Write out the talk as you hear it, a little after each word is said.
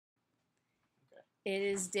It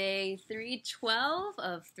is day 312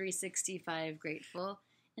 of 365 Grateful,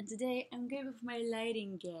 and today I'm grateful for my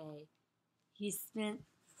lighting guy. He spent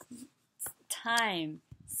time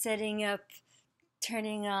setting up,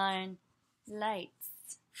 turning on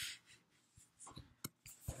lights.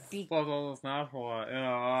 Well, that's not what.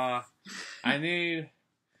 I need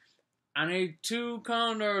two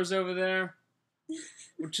condors over there.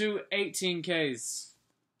 With two 18Ks.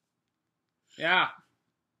 Yeah.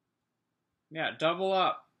 Yeah, double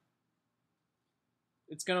up.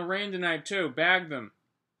 It's gonna rain tonight too. Bag them.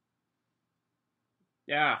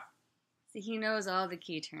 Yeah. See, he knows all the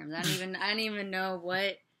key terms. I don't even know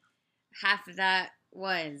what half of that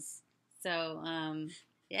was. So,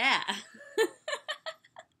 yeah.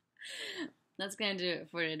 That's gonna do it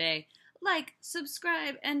for today. Like,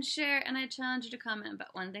 subscribe, and share, and I challenge you to comment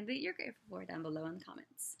about one thing that you're grateful for down below in the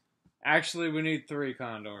comments. Actually, we need three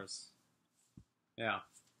condors. Yeah.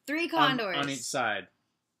 3 condors. On each side.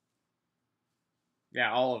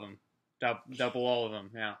 Yeah, all of them. Double all of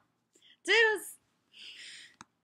them, yeah. Doodles!